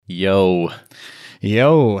Yo.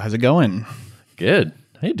 Yo, how's it going? Good.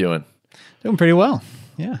 How you doing? Doing pretty well.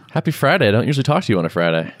 Yeah. Happy Friday. I don't usually talk to you on a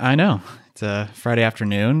Friday. I know. It's a Friday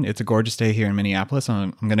afternoon. It's a gorgeous day here in Minneapolis.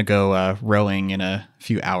 I'm going to go rowing in a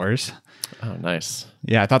few hours. Oh, nice.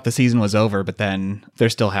 Yeah, I thought the season was over, but then they're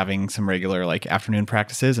still having some regular afternoon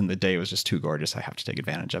practices, and the day was just too gorgeous. I have to take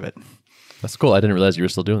advantage of it. That's cool. I didn't realize you were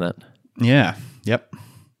still doing that. Yeah. Yep.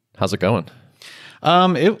 How's it going?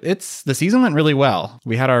 It's the season went really well.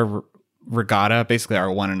 We had our regatta, basically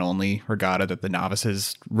our one and only regatta that the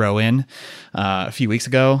novices row in a few weeks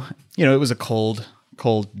ago. You know, it was a cold,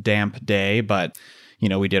 damp day, but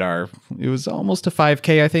we did it was almost a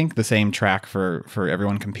 5K, I think, the same track for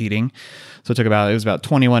everyone competing. So it was about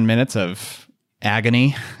 21 minutes of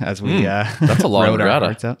agony as we that's a long rode our regatta.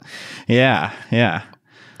 hearts out. Yeah.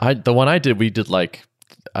 The one I did, we did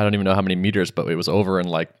I don't even know how many meters, but it was over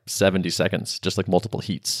in 70 seconds, just multiple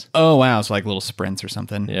heats. Oh, wow. So little sprints or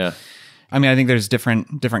something. Yeah. I mean, I think there's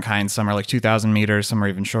different kinds. Some are 2,000 meters, some are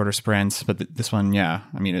even shorter sprints. But this one, yeah.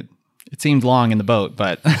 I mean, it seemed long in the boat,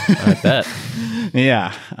 but I bet.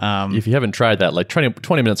 Yeah. If you haven't tried that,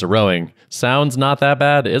 20 minutes of rowing sounds not that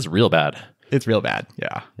bad. It's real bad. It's real bad.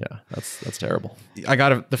 Yeah. Yeah. That's terrible. I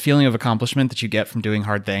got the feeling of accomplishment that you get from doing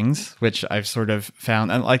hard things, which I've sort of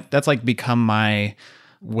found, and that's become my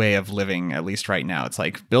way of living, at least right now. It's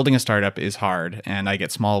building a startup is hard, and I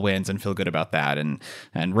get small wins and feel good about that.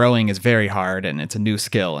 And rowing is very hard, and it's a new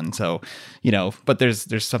skill. And so, but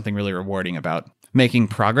there's something really rewarding about making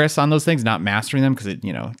progress on those things, not mastering them, because it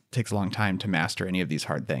takes a long time to master any of these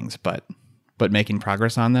hard things. But making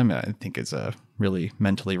progress on them, I think, is a really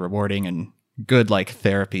mentally rewarding and good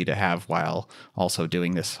therapy to have while also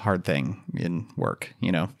doing this hard thing in work.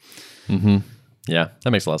 Mm-hmm. Yeah,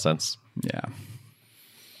 that makes a lot of sense. Yeah.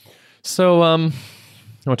 So, you want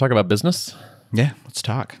to talk about business? Yeah, let's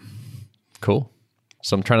talk. Cool.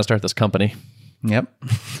 So I'm trying to start this company. Yep.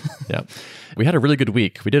 Yeah. We had a really good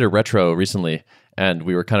week. We did a retro recently, and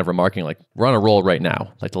we were kind of remarking, we're on a roll right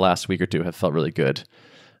now. The last week or two have felt really good.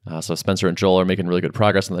 So Spencer and Joel are making really good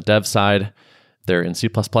progress on the dev side. They're in C++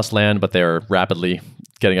 land, but they're rapidly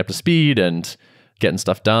getting up to speed and getting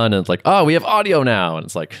stuff done. And it's we have audio now. And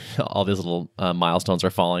it's all these little milestones are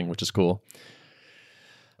falling, which is cool.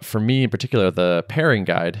 For me in particular, the pairing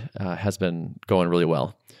guide has been going really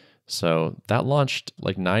well. So that launched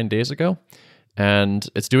 9 days ago, and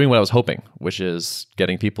it's doing what I was hoping, which is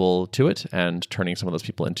getting people to it and turning some of those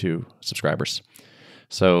people into subscribers.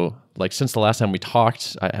 So since the last time we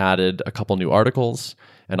talked, I added a couple new articles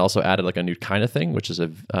and also added a new kind of thing, which is a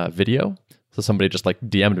video. So somebody just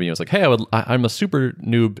DM'd me and was hey, I'm a super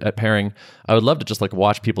noob at pairing. I would love to just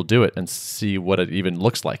watch people do it and see what it even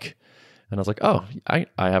looks like. And I was oh, I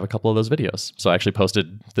have a couple of those videos. So I actually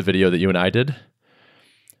posted the video that you and I did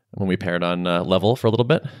when we paired on Level for a little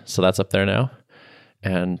bit. So that's up there now.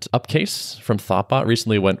 And Upcase from Thoughtbot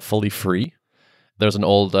recently went fully free. There's an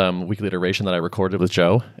old weekly iteration that I recorded with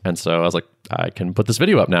Joe. And so I was I can put this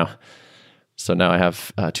video up now. So now I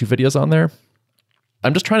have 2 videos on there.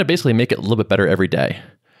 I'm just trying to basically make it a little bit better every day.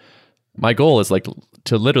 My goal is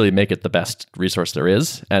to literally make it the best resource there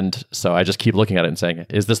is. And so I just keep looking at it and saying,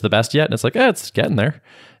 is this the best yet? And it's it's getting there.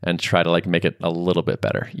 And try to make it a little bit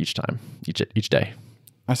better each time, each day.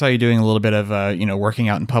 I saw you doing a little bit of, working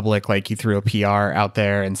out in public. You threw a PR out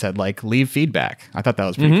there and said, leave feedback. I thought that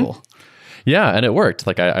was pretty cool. Yeah, and it worked.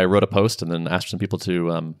 I wrote a post and then asked some people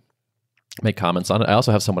to make comments on it. I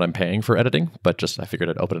also have someone I'm paying for editing, but I figured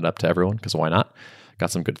I'd open it up to everyone because why not?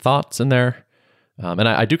 Got some good thoughts in there. And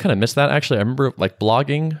I do kind of miss that, actually. I remember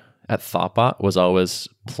blogging at Thoughtbot was always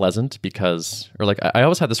pleasant because, I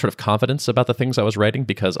always had this sort of confidence about the things I was writing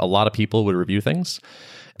because a lot of people would review things.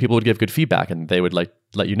 People would give good feedback and they would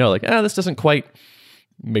let you know, this doesn't quite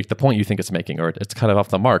make the point you think it's making, or it's kind of off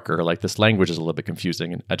the mark, or this language is a little bit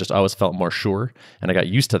confusing. And I just always felt more sure, and I got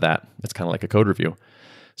used to that. It's kind of like a code review.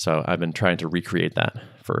 So I've been trying to recreate that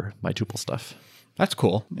for my Tuple stuff. That's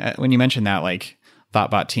cool. When you mentioned that,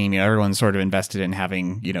 Thoughtbot team, everyone's sort of invested in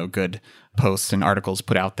having, good posts and articles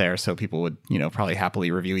put out there so people would, probably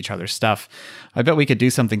happily review each other's stuff. I bet we could do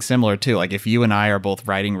something similar too. If you and I are both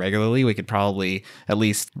writing regularly, we could probably at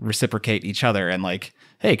least reciprocate each other and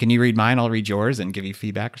hey, can you read mine? I'll read yours and give you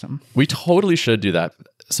feedback or something. We totally should do that.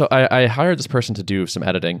 So I hired this person to do some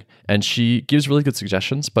editing, and she gives really good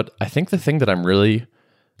suggestions. But I think the thing that I'm really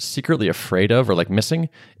secretly afraid of or missing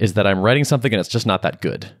is that I'm writing something and it's just not that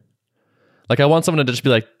good. I want someone to just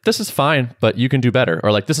be this is fine, but you can do better.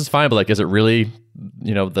 Or this is fine, but is it really,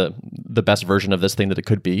 the best version of this thing that it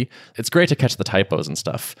could be? It's great to catch the typos and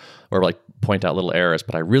stuff or point out little errors,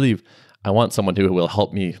 but I want someone who will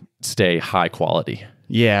help me stay high quality.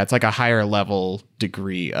 Yeah, it's like a higher level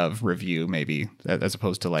degree of review, maybe, as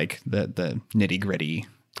opposed to like the nitty gritty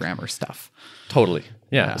grammar stuff. Totally.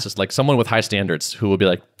 Yeah. It's just like someone with high standards who will be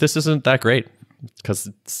like, this isn't that great because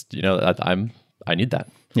it's, I need that.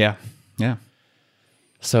 Yeah. Yeah.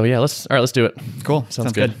 So yeah, let's do it. Cool.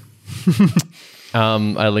 Sounds good.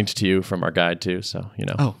 I linked to you from our guide too. So,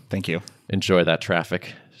 Oh, thank you. Enjoy that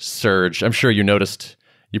traffic surge. I'm sure you noticed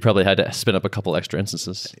you probably had to spin up a couple extra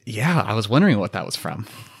instances. Yeah. I was wondering what that was from.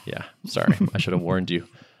 Yeah. Sorry. I should have warned you.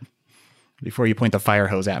 Before you point the fire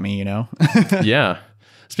hose at me, Yeah.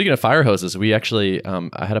 Speaking of fire hoses, we actually,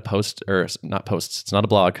 I had a post, or not posts, it's not a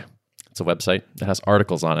blog. It's a website that has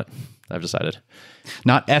articles on it. I've decided.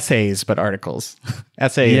 Not essays, but articles.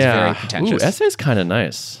 Essay is very pretentious. Ooh, essay is kind of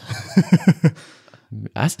nice.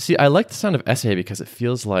 See, I like the sound of essay because it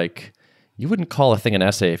feels like you wouldn't call a thing an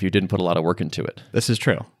essay if you didn't put a lot of work into it. This is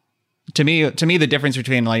true. To me, the difference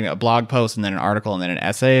between like a blog post and then an article and then an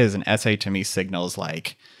essay is an essay to me signals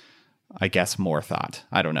like, I guess, more thought.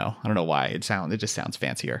 I don't know why it just sounds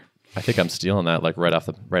fancier. I think I'm stealing that like right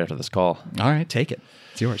after this call. All right, take it.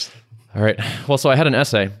 It's yours. All right. Well, so I had an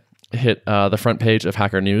essay hit the front page of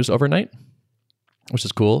Hacker News overnight, which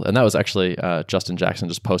is cool. And that was actually Justin Jackson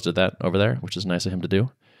just posted that over there, which is nice of him to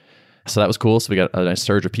do. So that was cool. So we got a nice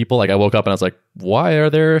surge of people. Like I woke up and I was like, why are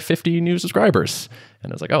there 50 new subscribers?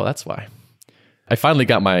 And I was like, oh, that's why. I finally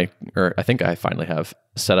got I think I finally have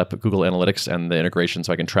set up Google Analytics and the integration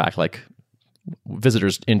so I can track like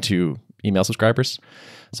visitors into email subscribers.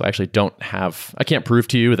 So I actually I can't prove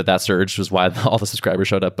to you that surge was why all the subscribers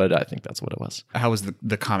showed up, but I think that's what it was. How was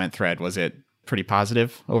the comment thread? Was it pretty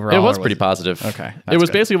positive overall? It was pretty positive. Okay. It was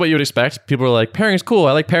basically what you would expect. People were like, pairing is cool.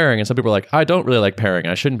 I like pairing. And some people were like, I don't really like pairing.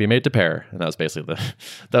 I shouldn't be made to pair. And that was basically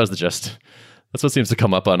that was the gist. That's what seems to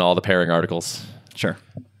come up on all the pairing articles. Sure.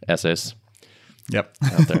 Essays. Yep.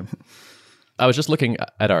 Out there. I was just looking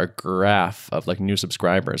at our graph of like new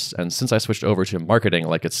subscribers. And since I switched over to marketing,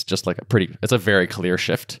 like it's just like it's a very clear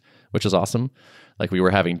shift, which is awesome. Like we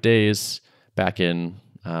were having days back in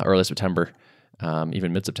early September,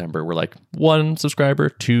 even mid-September, we're like 1 subscriber,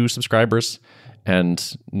 2 subscribers.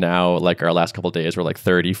 And now like our last couple of days, we're like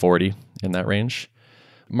 30, 40 in that range.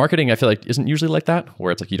 Marketing, I feel like isn't usually like that,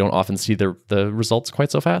 where it's like you don't often see the results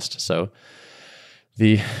quite so fast. So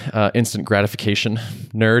the instant gratification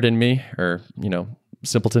nerd in me, or,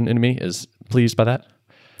 simpleton in me, is pleased by that.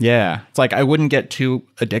 Yeah. It's like I wouldn't get too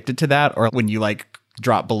addicted to that, or when you like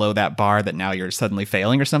drop below that bar that now you're suddenly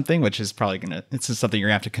failing or something, which is probably it's just something you're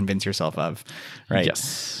going to have to convince yourself of, right?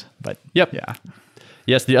 Yes. But yep. Yeah.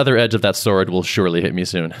 Yes, the other edge of that sword will surely hit me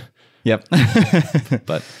soon. Yep.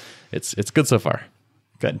 But it's good so far.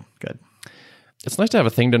 Good. It's nice to have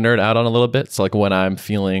a thing to nerd out on a little bit. So like when I'm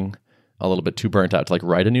feeling a little bit too burnt out to like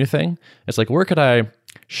write a new thing, it's like, where could I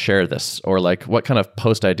share this? Or like, what kind of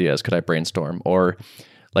post ideas could I brainstorm? Or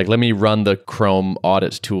like, let me run the Chrome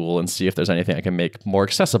audit tool and see if there's anything I can make more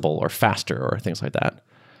accessible or faster or things like that.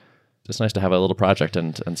 It's nice to have a little project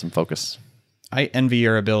and some focus. I envy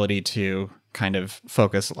your ability to kind of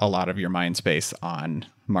focus a lot of your mind space on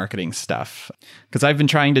marketing stuff, because I've been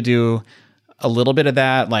trying to do a little bit of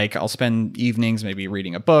that. Like I'll spend evenings maybe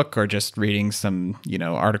reading a book or just reading some,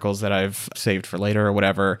 articles that I've saved for later or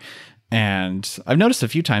whatever. And I've noticed a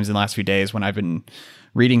few times in the last few days when I've been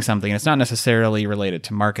reading something, it's not necessarily related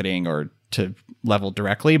to marketing or to Level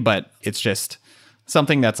directly, but it's just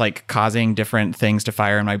something that's like causing different things to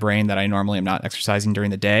fire in my brain that I normally am not exercising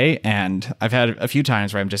during the day. And I've had a few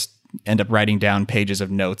times where I'm just end up writing down pages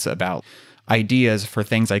of notes about ideas for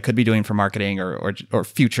things I could be doing for marketing or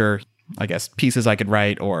future, I guess, pieces I could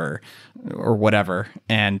write or whatever.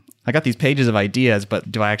 And I got these pages of ideas,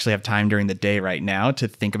 but do I actually have time during the day right now to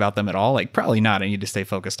think about them at all? Like probably not. I need to stay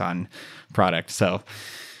focused on product. So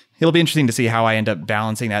it'll be interesting to see how I end up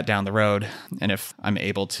balancing that down the road. And if I'm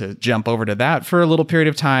able to jump over to that for a little period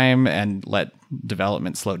of time and let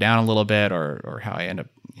development slow down a little bit, or how I end up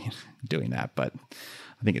doing that. But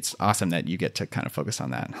I think it's awesome that you get to kind of focus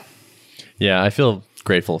on that. Yeah, I feel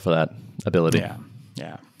grateful for that ability.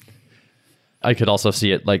 Yeah. I could also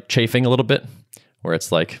see it like chafing a little bit, where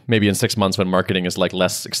it's like maybe in 6 months when marketing is like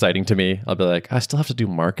less exciting to me, I'll be like, I still have to do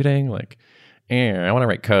marketing. Like, I want to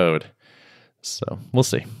write code. So we'll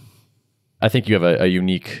see. I think you have a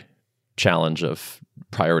unique challenge of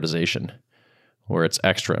prioritization, where it's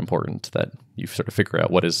extra important that you sort of figure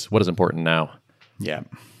out what is important now. Yeah.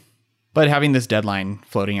 But having this deadline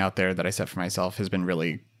floating out there that I set for myself has been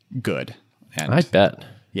really good. And I bet.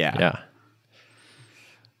 Yeah.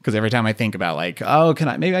 Because every time I think about like, oh,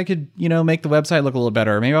 maybe I could, make the website look a little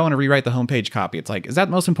better. Or maybe I want to rewrite the homepage copy. It's like, is that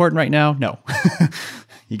most important right now? No.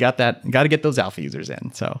 you got to get those alpha users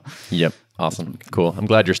in. So, Yep. Awesome. Cool. I'm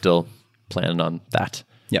glad you're still planning on that.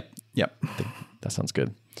 yep. That sounds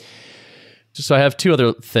good. So I have two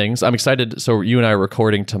other things. I'm excited. So you and I are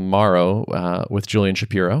recording tomorrow with Julian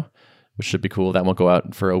Shapiro, which should be cool. That won't go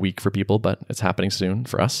out for a week for people, but it's happening soon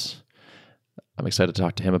for us. I'm excited to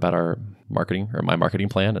talk to him about our marketing or my marketing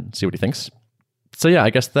plan and see what he thinks. So yeah, I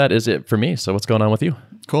guess that is it for me. So what's going on with you?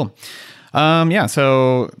 Cool.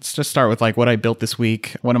 So let's just start with like what I built this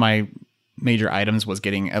week. One of my major items was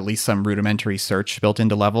getting at least some rudimentary search built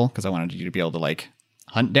into Level, because I wanted you to be able to like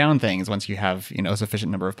hunt down things once you have, a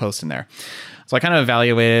sufficient number of posts in there. So I kind of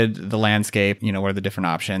evaluated the landscape, what are the different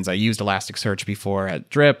options. I used Elasticsearch before at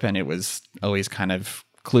Drip, and it was always kind of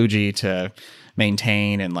kludgy to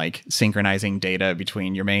maintain, and like synchronizing data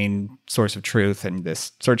between your main source of truth and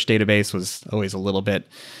this search database was always a little bit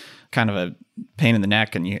kind of a pain in the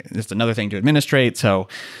neck, and it's another thing to administrate. So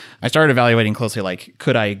I started evaluating closely, like,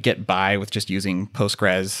 could I get by with just using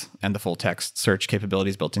Postgres and the full text search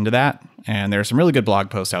capabilities built into that? And there are some really good blog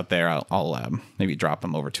posts out there. I'll maybe drop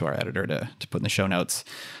them over to our editor to put in the show notes.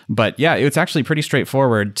 But yeah, it's actually pretty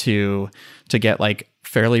straightforward to get like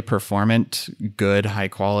fairly performant, good, high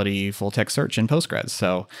quality full text search in Postgres.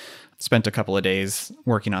 So spent a couple of days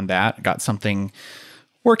working on that, got something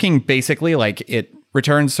working basically. Like, it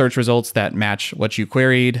returns search results that match what you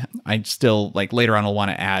queried. I still, like, later on, will want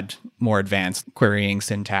to add more advanced querying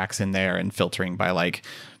syntax in there and filtering by like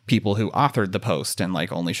people who authored the post, and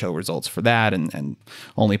like only show results for that, and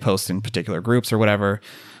only post in particular groups or whatever.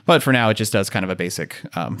 But for now, it just does kind of a basic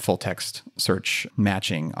full text search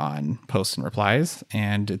matching on posts and replies.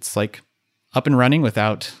 And it's like up and running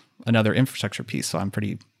without another infrastructure piece. So I'm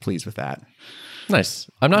pretty pleased with that. Nice.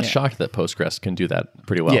 I'm not shocked that Postgres can do that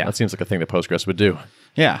pretty well. Yeah. That seems like a thing that Postgres would do.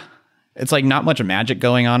 Yeah. It's like not much magic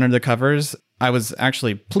going on under the covers. I was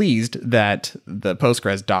actually pleased that the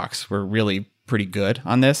Postgres docs were really pretty good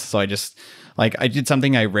on this. So I did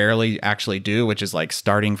something I rarely actually do, which is like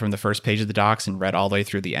starting from the first page of the docs and read all the way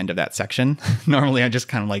through the end of that section. Normally I just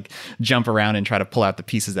kind of like jump around and try to pull out the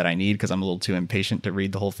pieces that I need because I'm a little too impatient to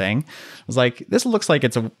read the whole thing. I was like, this looks like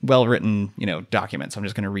it's a well-written, document. So I'm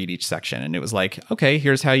just going to read each section. And it was like, okay,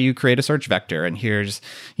 here's how you create a search vector. And here's,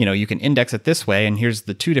 you can index it this way. And here's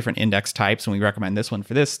the two different index types. And we recommend this one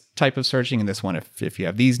for this type of searching, and this one if you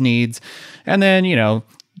have these needs. And then,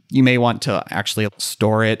 you may want to actually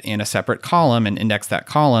store it in a separate column and index that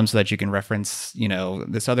column so that you can reference,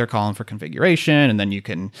 this other column for configuration. And then you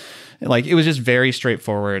can, it was just very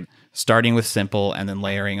straightforward, starting with simple and then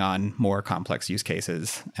layering on more complex use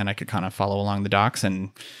cases. And I could kind of follow along the docs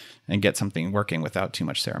and get something working without too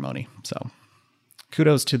much ceremony. So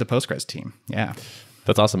kudos to the Postgres team. Yeah.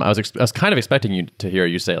 That's awesome. I was kind of expecting you to hear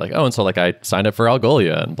you say like, oh, and so like I signed up for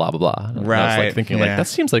Algolia and blah, blah, blah. And right. I was like thinking like, that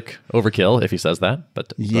seems like overkill if he says that,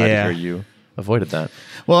 but glad to hear you avoided that.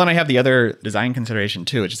 Well, and I have the other design consideration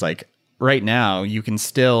too, which is like, right now, you can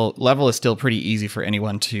still, Level is still pretty easy for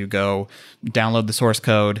anyone to go download the source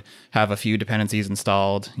code, have a few dependencies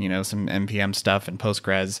installed, some NPM stuff and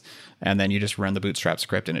Postgres, and then you just run the Bootstrap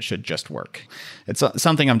script and it should just work. It's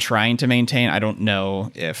something I'm trying to maintain. I don't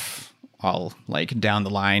know if I'll like down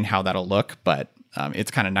the line how that'll look, but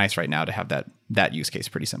it's kind of nice right now to have that use case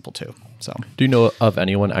pretty simple too. So, do you know of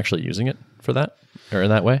anyone actually using it for that or in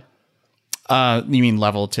that way? You mean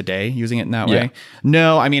Level today using it in that way?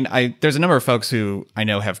 No, I mean, there's a number of folks who I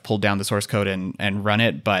know have pulled down the source code and run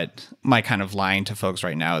it, but my kind of line to folks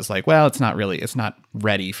right now is like, well, it's not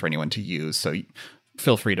ready for anyone to use. So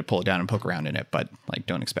feel free to pull it down and poke around in it, but like,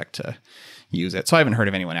 don't expect to use it. So I haven't heard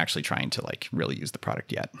of anyone actually trying to like really use the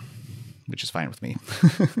product yet, which is fine with me.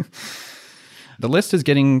 The list is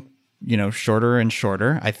getting, shorter and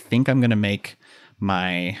shorter. I think I'm going to make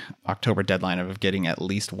my October deadline of getting at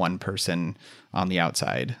least one person on the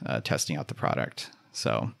outside testing out the product.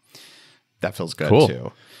 So that feels good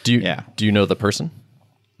too. Do you know the person?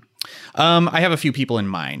 I have a few people in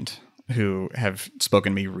mind who have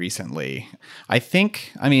spoken to me recently. I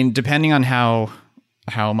think, depending on how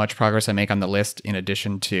much progress I make on the list, in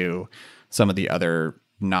addition to some of the other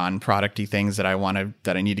non-producty things that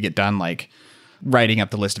I need to get done, like writing up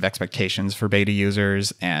the list of expectations for beta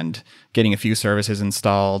users and getting a few services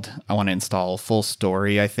installed. I want to install Full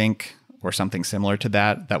Story, I think, or something similar to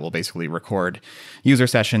that will basically record user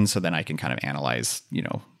sessions, so then I can kind of analyze,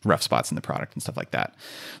 rough spots in the product and stuff like that.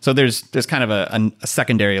 So there's kind of a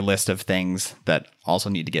secondary list of things that also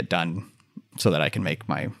need to get done so that I can make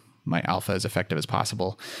my alpha as effective as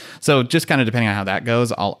possible. So just kind of depending on how that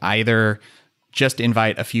goes, I'll either just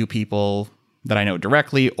invite a few people that I know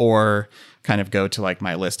directly, or kind of go to like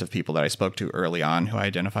my list of people that I spoke to early on who I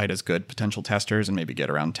identified as good potential testers and maybe get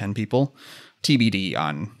around 10 people. TBD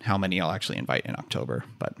on how many I'll actually invite in October.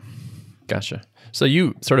 But Gotcha. So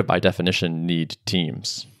you sort of by definition need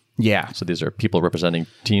teams. yeah. So these are people representing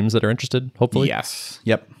teams that are interested, hopefully? Yes.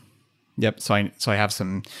 Yep. So I have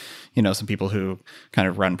some, some people who kind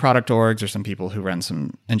of run product orgs, or some people who run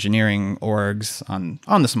some engineering orgs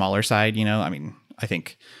on the smaller side. I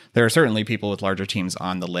think there are certainly people with larger teams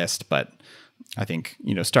on the list, but I think,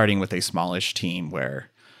 starting with a smallish team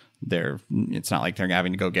where it's not like they're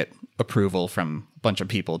having to go get approval from a bunch of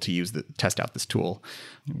people to test out this tool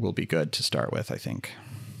will be good to start with, I think.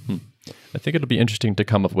 I think it'll be interesting to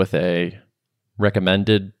come up with a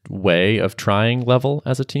recommended way of trying Level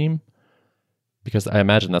as a team, because I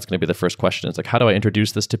imagine that's going to be the first question. It's like, how do I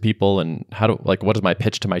introduce this to people, and what is my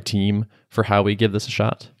pitch to my team for how we give this a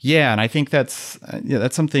shot? Yeah, and I think that's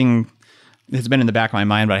something that's been in the back of my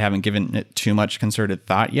mind, but I haven't given it too much concerted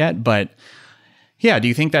thought yet. But yeah, do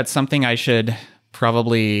you think that's something I should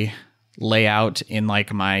probably lay out in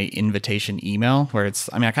like my invitation email, where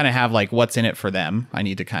I kind of have like what's in it for them. I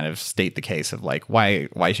need to kind of state the case of like,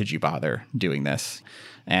 why should you bother doing this?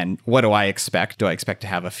 And what do I expect? Do I expect to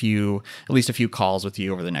have at least a few calls with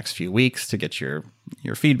you over the next few weeks to get your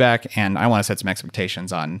feedback? And I want to set some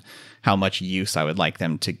expectations on how much use I would like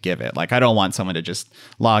them to give it. Like, I don't want someone to just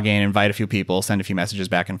log in, invite a few people, send a few messages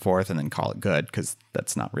back and forth, and then call it good, because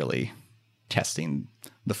that's not really testing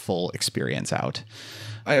the full experience out.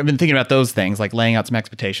 I've been thinking about those things, like laying out some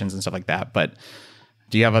expectations and stuff like that. But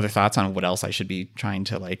do you have other thoughts on what else I should be trying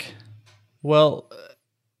to like? Well,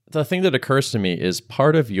 the thing that occurs to me is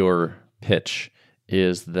part of your pitch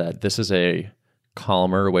is that this is a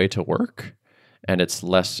calmer way to work and it's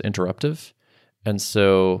less interruptive. And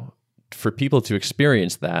so for people to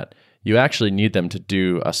experience that, you actually need them to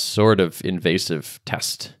do a sort of invasive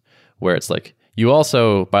test where it's like, you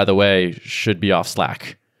also, by the way, should be off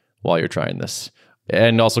Slack while you're trying this,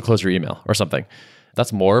 and also close your email or something.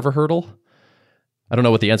 That's more of a hurdle. I don't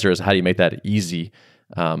know what the answer is. How do you make that easy?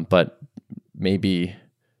 But maybe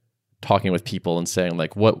talking with people and saying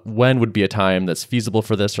like, when would be a time that's feasible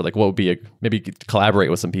for this? Or like, what would be maybe collaborate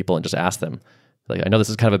with some people and just ask them. Like, I know this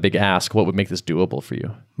is kind of a big ask. What would make this doable for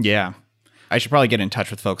you? Yeah. I should probably get in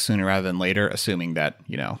touch with folks sooner rather than later, assuming that,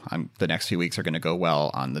 the next few weeks are going to go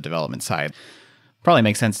well on the development side. Probably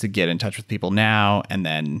makes sense to get in touch with people now and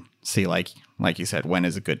then see, like you said, when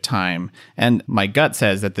is a good time. And my gut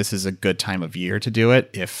says that this is a good time of year to do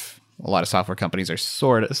it if a lot of software companies are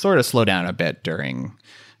sort of slow down a bit during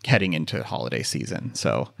heading into holiday season.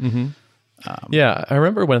 So, yeah, I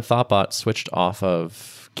remember when Thoughtbot switched off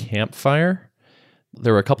of Campfire,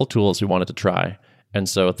 there were a couple tools we wanted to try. And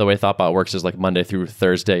so the way Thoughtbot works is like Monday through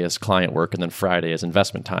Thursday is client work, and then Friday is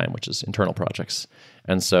investment time, which is internal projects.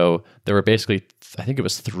 And so there were basically, I think it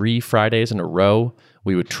was 3 Fridays in a row,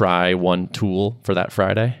 we would try one tool for that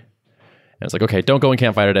Friday. And it's like, okay, don't go in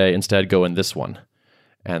Campfire today. Instead, go in this one.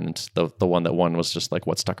 And the one that won was just like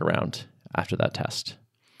what stuck around after that test.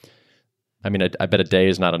 I mean, I bet a day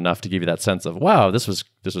is not enough to give you that sense of, wow, this was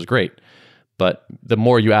great. But the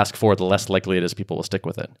more you ask for, the less likely it is people will stick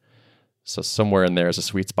with it. So somewhere in there is a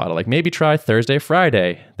sweet spot of like, maybe try Thursday,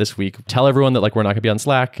 Friday this week. Tell everyone that like we're not going to be on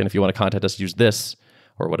Slack, and if you want to contact us, use this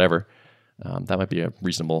or whatever. That might be a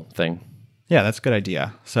reasonable thing. Yeah, that's a good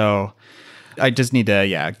idea. So I just need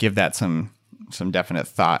to give that some definite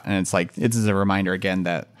thought. And it's like, this is a reminder again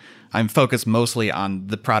that I'm focused mostly on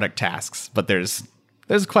the product tasks, but there's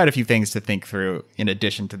quite a few things to think through in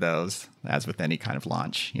addition to those, as with any kind of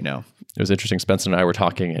launch, It was interesting. Spencer and I were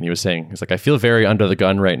talking, and he was saying, he's like, I feel very under the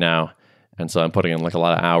gun right now. And so I'm putting in like a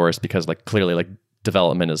lot of hours because like clearly like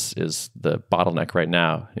development is the bottleneck right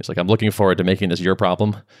now. He's like, I'm looking forward to making this your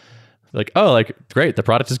problem. Like, oh, like great. The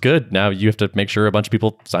product is good. Now you have to make sure a bunch of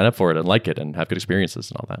people sign up for it and like it and have good experiences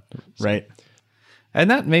and all that. So. Right. And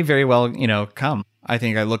that may very well, come. I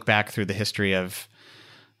think I look back through the history of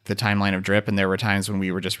the timeline of Drip, and there were times when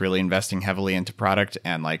we were just really investing heavily into product,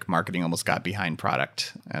 and like marketing almost got behind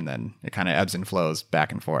product, and then it kind of ebbs and flows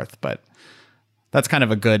back and forth. But that's kind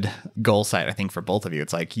of a good goal site, I think, for both of you.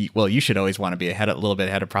 It's like, well, you should always want to be a little bit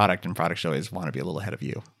ahead of product, and product should always want to be a little ahead of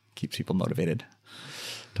you. Keeps people motivated.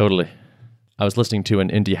 Totally. I was listening to an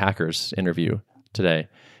Indie Hackers interview today,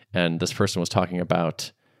 and this person was talking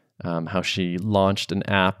about how she launched an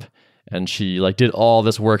app, and she like did all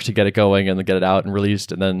this work to get it going and then get it out and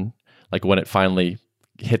released, and then like when it finally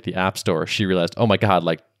hit the App Store, she realized, oh my God,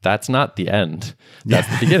 like that's not the end. That's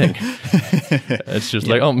the beginning. It's just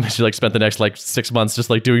like, she like spent the next like 6 months just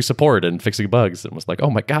like doing support and fixing bugs, and was like, oh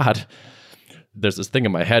my God, there's this thing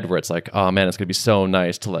in my head where it's like, oh man, it's going to be so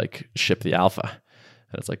nice to like ship the alpha.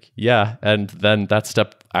 And it's like, yeah. And then that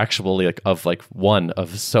step actually like of like one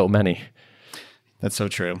of so many. That's so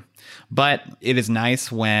true. But it is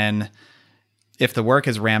nice if the work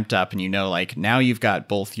is ramped up and like now you've got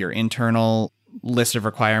both your internal list of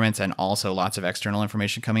requirements and also lots of external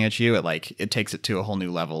information coming at you, it takes it to a whole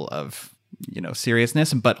new level of,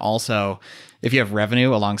 seriousness. But also if you have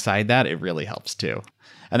revenue alongside that, it really helps too.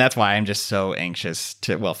 And that's why I'm just so anxious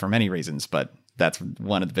for many reasons, but that's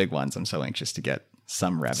one of the big ones. I'm so anxious to get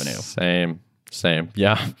some revenue. Same.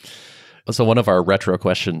 Yeah. So one of our retro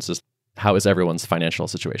questions is, how is everyone's financial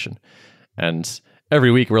situation? And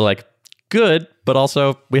every week we're like, good, but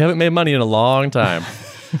also we haven't made money in a long time.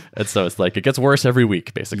 And so it's like, it gets worse every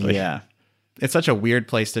week, basically. Yeah. It's such a weird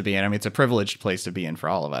place to be in. I mean, it's a privileged place to be in for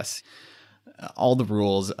all of us. All the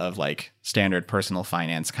rules of like standard personal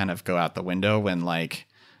finance kind of go out the window when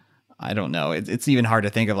I don't know. It's even hard to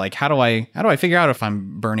think of how do I figure out if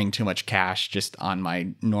I'm burning too much cash just on my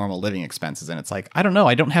normal living expenses? And it's like, I don't know.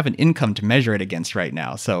 I don't have an income to measure it against right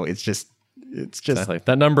now. So it's just exactly.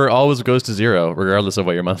 That number always goes to zero, regardless of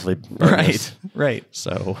what your monthly burn is. Right.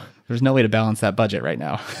 So there's no way to balance that budget right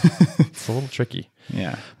now. It's a little tricky.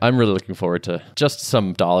 Yeah. I'm really looking forward to just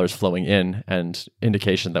some dollars flowing in and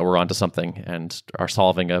indication that we're onto something and are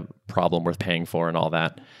solving a problem worth paying for, and all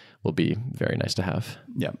that will be very nice to have.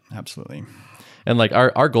 Yeah, absolutely. And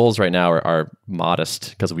our goals right now are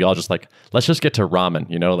modest, because we all just let's just get to ramen,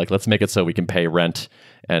 let's make it so we can pay rent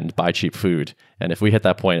and buy cheap food. And if we hit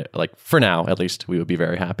that point, for now, at least, we would be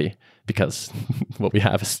very happy, because what we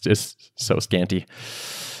have is so scanty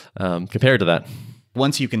compared to that.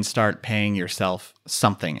 Once you can start paying yourself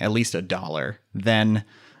something, at least $1,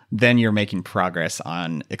 then you're making progress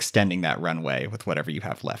on extending that runway with whatever you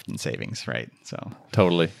have left in savings, right? So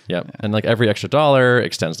totally, yeah. And every extra dollar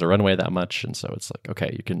extends the runway that much, and so it's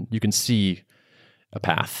okay, you can see a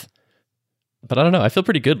path. But I don't know. I feel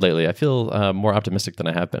pretty good lately. I feel more optimistic than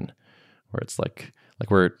I have been. Where it's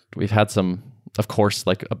we've had some, of course,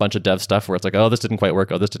 a bunch of dev stuff where it's oh, this didn't quite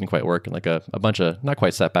work. Oh, this didn't quite work, and a bunch of not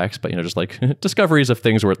quite setbacks, but just discoveries of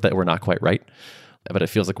things that were not quite right. But it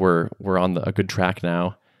feels like we're on a good track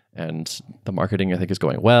now. And the marketing, I think, is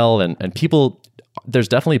going well. And people, there's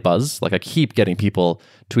definitely buzz. I keep getting people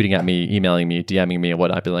tweeting at me, emailing me, DMing me and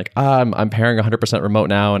whatnot. Being I'm pairing 100% remote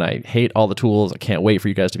now, and I hate all the tools. I can't wait for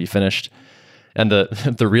you guys to be finished. And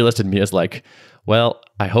the realist in me is well,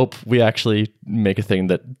 I hope we actually make a thing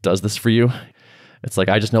that does this for you. It's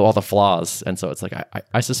I just know all the flaws. And so it's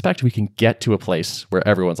I suspect we can get to a place where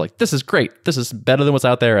everyone's this is great. This is better than what's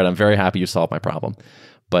out there. And I'm very happy you solved my problem.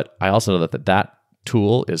 But I also know that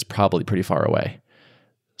tool is probably pretty far away.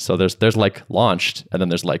 So there's launched, and then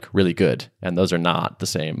there's really good, and those are not the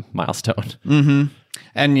same milestone. Mm-hmm.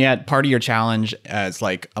 And yet part of your challenge as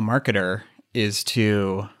a marketer is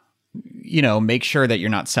to, make sure that you're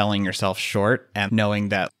not selling yourself short, and knowing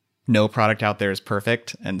that no product out there is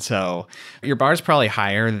perfect. And so your bar is probably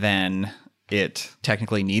higher than it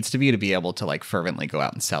technically needs to be able to fervently go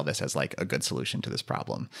out and sell this as a good solution to this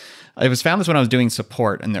problem. I found this when I was doing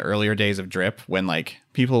support in the earlier days of Drip, when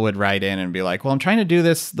people would write in and be well, I'm trying to do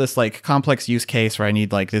this complex use case where I need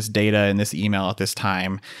this data and this email at this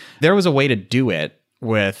time. There was a way to do it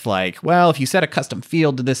with if you set a custom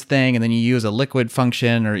field to this thing and then you use a liquid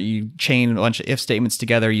function, or you chain a bunch of if statements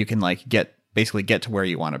together, you can basically get to where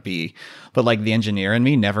you want to be. But the engineer in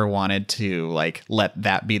me never wanted to let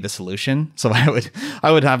that be the solution. So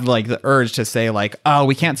I would have the urge to say oh,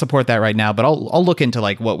 we can't support that right now, but I'll look into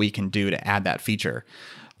what we can do to add that feature.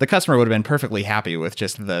 The customer would have been perfectly happy with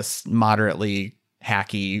just this moderately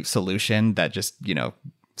hacky solution that just,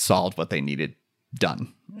 solved what they needed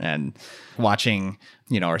done. And watching,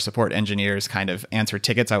 our support engineers kind of answer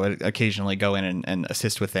tickets, I would occasionally go in and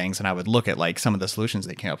assist with things, and I would look at some of the solutions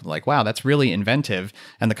they came up with, wow, that's really inventive.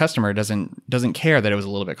 And the customer doesn't care that it was a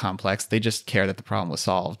little bit complex. They just care that the problem was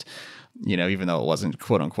solved, even though it wasn't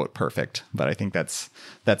quote unquote perfect. But I think that's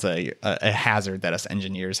a hazard that us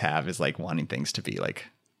engineers have, is wanting things to be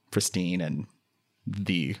pristine and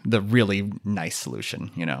the really nice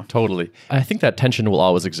solution, Totally. I think that tension will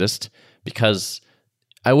always exist, because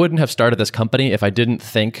I wouldn't have started this company if I didn't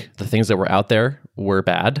think the things that were out there were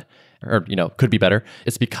bad, or, could be better.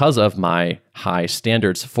 It's because of my high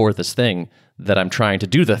standards for this thing that I'm trying to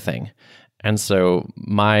do the thing. And so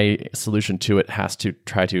my solution to it has to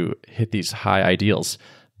try to hit these high ideals,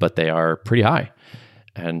 but they are pretty high.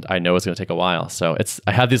 And I know it's going to take a while. So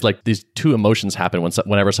I have these two emotions happen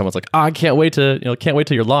whenever someone's oh, I can't wait till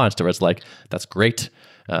you're launched, or it's that's great.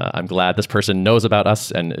 I'm glad this person knows about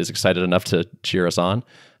us and is excited enough to cheer us on.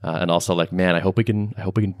 And also man, I hope we can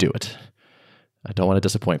do it. I don't want to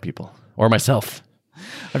disappoint people or myself.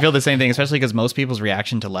 I feel the same thing, especially because most people's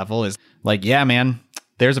reaction to level is like, yeah, man,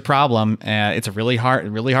 there's a problem. It's really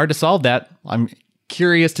hard to solve that. I'm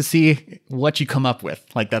curious to see what you come up with.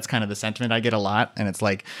 Like, that's kind of the sentiment I get a lot. And it's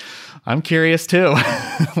like, I'm curious too.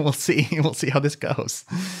 We'll see how this goes.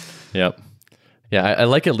 Yep. Yeah, I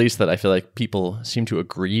like at least that I feel like people seem to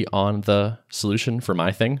agree on the solution for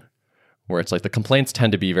my thing, where it's like the complaints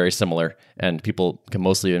tend to be very similar and people can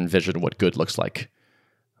mostly envision what good looks like.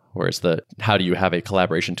 Whereas how do you have a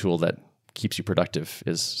collaboration tool that keeps you productive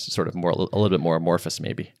is sort of a little bit more amorphous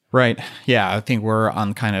maybe. Right. Yeah, I think we're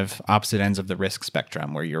on kind of opposite ends of the risk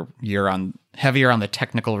spectrum where you're on heavier on the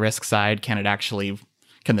technical risk side. Can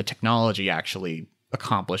the technology actually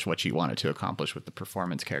accomplish what you want it to accomplish with the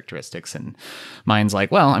performance characteristics? And mine's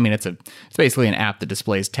like, well, I mean, it's basically an app that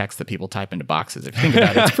displays text that people type into boxes. If you think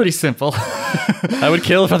about it, it's pretty simple. I would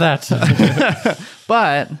kill for that.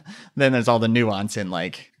 But then there's all the nuance in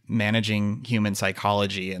like managing human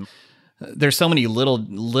psychology, and there's so many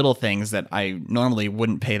little things that I normally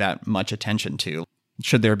wouldn't pay that much attention to.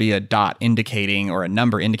 Should there be a dot indicating or a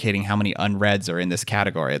number indicating how many unreads are in this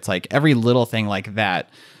category? It's like every little thing like that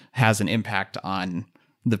has an impact on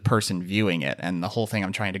the person viewing it. And the whole thing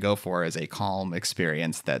I'm trying to go for is a calm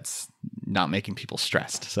experience that's not making people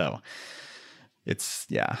stressed. So it's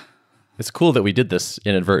cool that we did this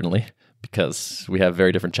inadvertently because we have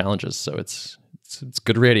very different challenges. So it's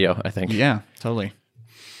good radio, I think. Yeah, totally.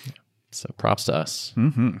 So props to us.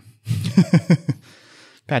 Mm-hmm.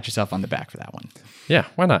 Pat yourself on the back for that one. Yeah,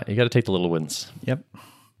 why not? You got to take the little wins. Yep.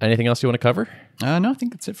 Anything else you want to cover? No, I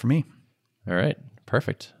think that's it for me. All right,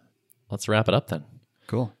 perfect. Let's wrap it up then.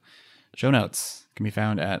 Cool. Show notes can be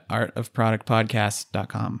found at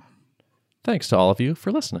artofproductpodcast.com. Thanks to all of you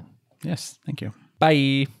for listening. Yes, thank you.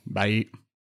 Bye. Bye.